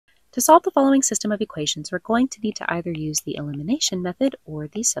To solve the following system of equations, we're going to need to either use the elimination method or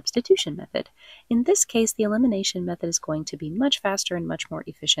the substitution method. In this case, the elimination method is going to be much faster and much more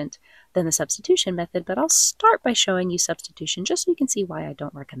efficient than the substitution method, but I'll start by showing you substitution just so you can see why I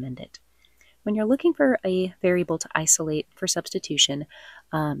don't recommend it. When you're looking for a variable to isolate for substitution,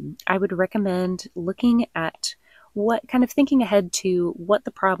 I would recommend looking at thinking ahead to what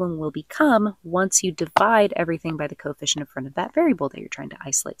the problem will become once you divide everything by the coefficient in front of that variable that you're trying to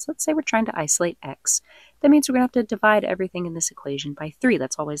isolate. So let's say we're trying to isolate x. That means we're going to have to divide everything in this equation by 3.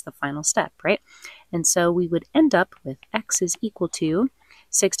 That's always the final step, right? And so we would end up with x is equal to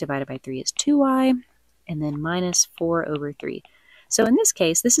 6 divided by 3 is 2y, and then minus 4 over 3. So in this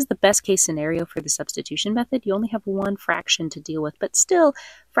case, this is the best case scenario for the substitution method. You only have one fraction to deal with, but still,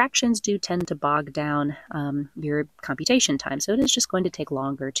 fractions do tend to bog down your computation time. So it is just going to take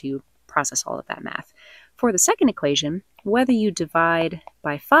longer to process all of that math. For the second equation, whether you divide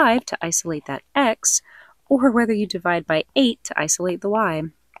by 5 to isolate that x, or whether you divide by 8 to isolate the y,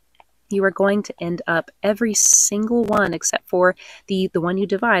 you are going to end up every single one except for the one you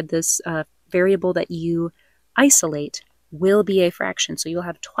divide, this variable that you isolate, will be a fraction. So you'll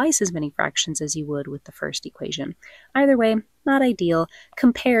have twice as many fractions as you would with the first equation. Either way, not ideal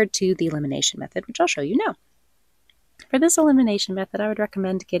compared to the elimination method, which I'll show you now. For this elimination method, I would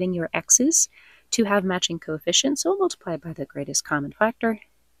recommend getting your x's to have matching coefficients. So we'll multiply by the greatest common factor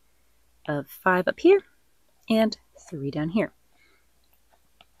of 5 up here and 3 down here.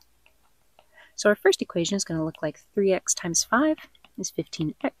 So our first equation is going to look like 3x times 5 is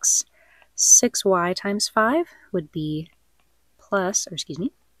 15x. 6y times 5 would be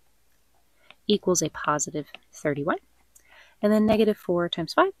equals a positive 31. And then negative 4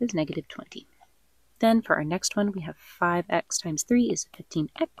 times 5 is negative 20. Then for our next one, we have 5x times 3 is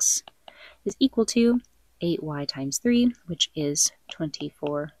 15x is equal to 8y times 3, which is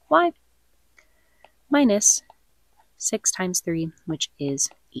 24y, minus 6 times 3, which is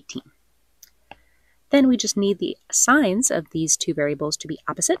 18. Then we just need the signs of these two variables to be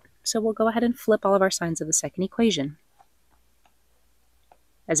opposite, so we'll go ahead and flip all of our signs of the second equation,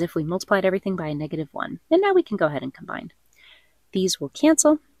 as if we multiplied everything by a negative 1. And now we can go ahead and combine. These will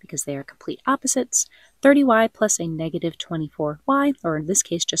cancel because they are complete opposites. 30y plus a negative 24y, or in this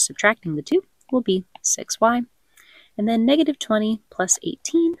case just subtracting the 2, will be 6y. And then negative 20 plus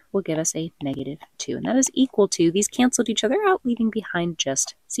 18 will give us a negative 2. And that is equal to, these canceled each other out, leaving behind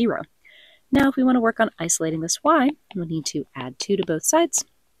just 0. Now if we want to work on isolating this y, we'll need to add 2 to both sides.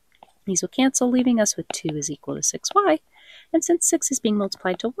 These will cancel, leaving us with 2 is equal to 6y. And since 6 is being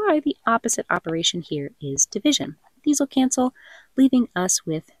multiplied to y, the opposite operation here is division. These will cancel, leaving us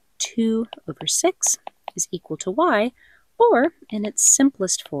with 2 over 6 is equal to y, or in its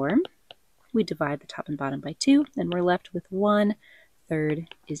simplest form, we divide the top and bottom by 2, and we're left with 1/3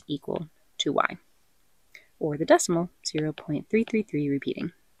 is equal to y, or the decimal 0.333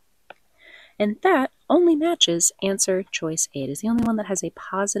 repeating. And that only matches answer choice A. It is the only one that has a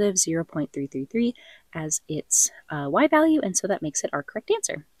positive 0.333 as its y value, and so that makes it our correct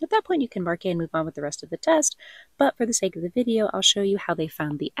answer. At that point, you can mark A and move on with the rest of the test, but for the sake of the video, I'll show you how they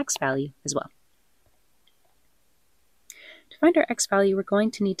found the x value as well. To find our x value, we're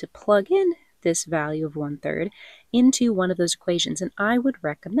going to need to plug in this value of 1/3 into one of those equations, and I would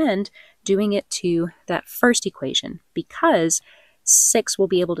recommend doing it to that first equation because 6 will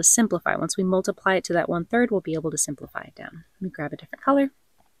be able to simplify. Once we multiply it to that 1/3, we'll be able to simplify it down. Let me grab a different color.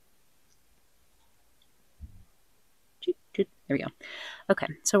 There we go. Okay,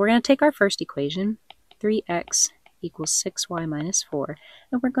 so we're going to take our first equation, 3x equals 6y minus 4,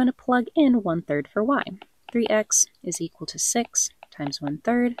 and we're going to plug in 1/3 for y. 3x is equal to 6 times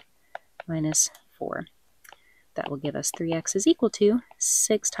 1/3 minus 4. That will give us 3x is equal to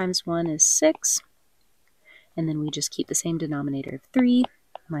 6 times 1 is 6. And then we just keep the same denominator of 3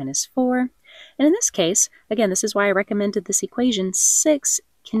 minus 4. And in this case, again, this is why I recommended this equation, 6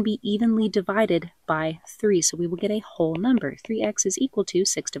 can be evenly divided by 3. So we will get a whole number. 3x is equal to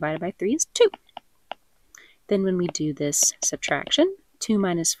 6 divided by 3 is 2. Then when we do this subtraction, 2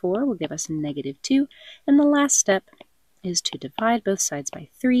 minus 4 will give us negative 2. And the last step is to divide both sides by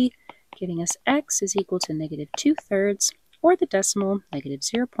 3, giving us x is equal to negative 2/3, or the decimal negative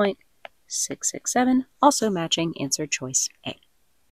 0.667, also matching answer choice A.